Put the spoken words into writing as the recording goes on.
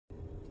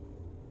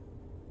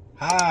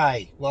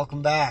Hi,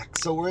 welcome back.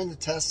 So we're in the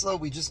Tesla.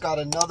 We just got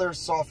another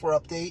software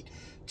update,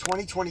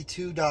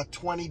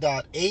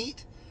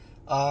 2022.20.8.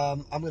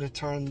 I'm going to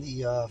turn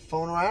the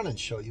phone around and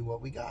show you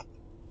what we got.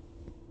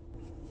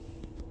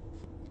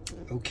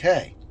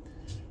 Okay,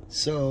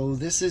 so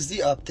this is the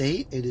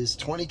update. It is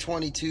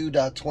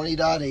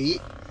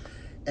 2022.20.8,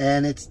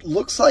 and it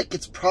looks like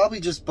it's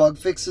probably just bug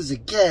fixes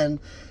again,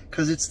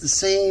 because it's the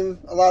same,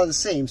 a lot of the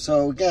same.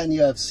 So again,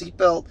 you have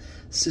seatbelt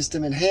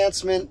system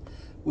enhancement,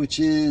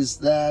 which is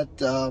that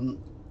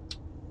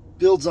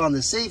builds on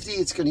the safety.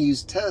 It's going to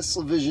use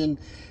Tesla Vision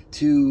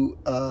to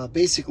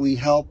basically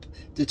help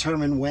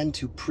determine when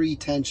to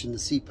pre-tension the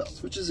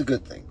seatbelts, which is a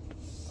good thing.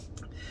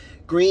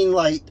 Green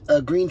light,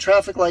 green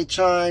traffic light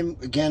chime.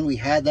 Again, we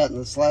had that in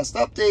this last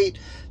update.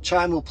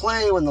 Chime will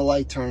play when the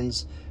light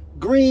turns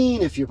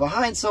green. If you're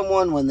behind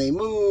someone, when they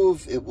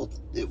move, it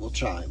will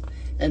chime.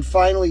 And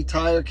finally,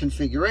 tire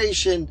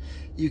configuration.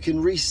 You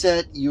can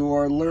reset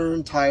your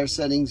learn tire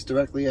settings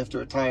directly after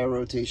a tire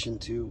rotation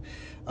to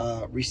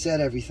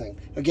reset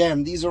everything.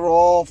 Again, these are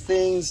all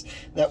things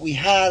that we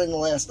had in the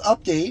last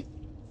update.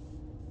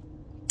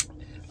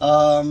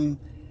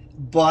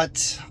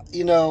 But,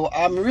 you know,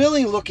 I'm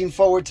really looking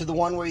forward to the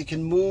one where you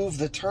can move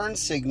the turn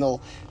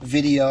signal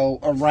video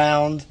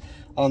around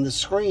on the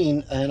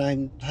screen, and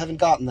I haven't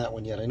gotten that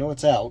one yet. I know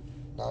it's out,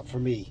 not for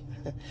me.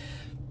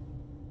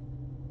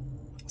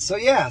 So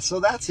yeah,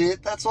 so that's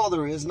it. That's all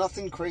there is.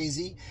 Nothing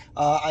crazy.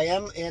 I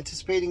am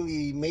anticipating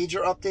the major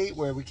update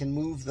where we can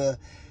move the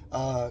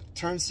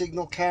turn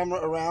signal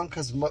camera around,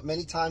 because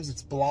many times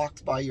it's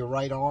blocked by your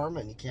right arm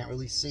and you can't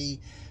really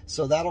see.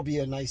 So that'll be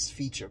a nice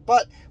feature.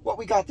 But what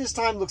we got this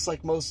time looks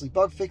like mostly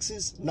bug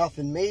fixes,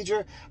 nothing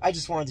major. I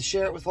just wanted to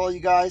share it with all you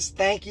guys.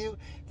 Thank you.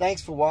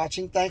 Thanks for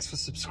watching. Thanks for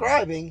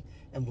subscribing,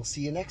 and we'll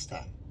see you next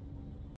time.